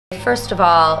first of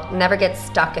all, never get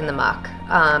stuck in the muck.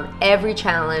 Every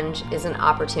challenge is an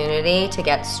opportunity to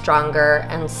get stronger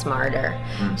and smarter.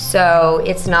 So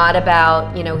it's not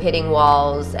about, you know, hitting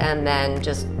walls and then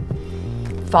just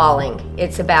falling.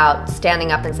 It's about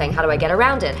standing up and saying, how do I get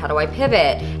around it? How do I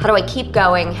pivot? How do I keep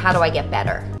going? How do I get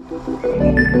better?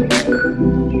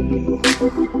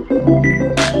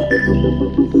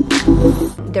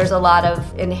 There's a lot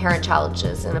of inherent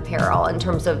challenges in apparel in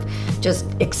terms of just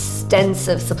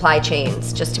extensive supply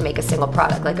chains just to make a single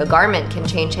product. Like a garment can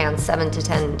change hands 7 to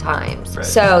 10 times. Right.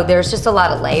 So there's just a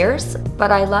lot of layers,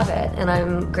 but I love it and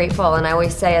I'm grateful. And I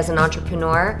always say as an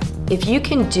entrepreneur, if you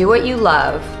can do what you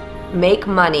love, make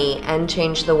money and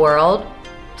change the world,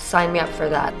 sign me up for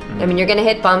that. I mean, you're gonna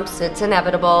hit bumps, it's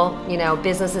inevitable. You know,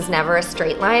 business is never a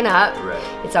straight line up.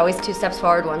 Right. It's always 2 steps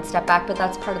forward, 1 step back, but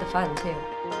that's part of the fun too.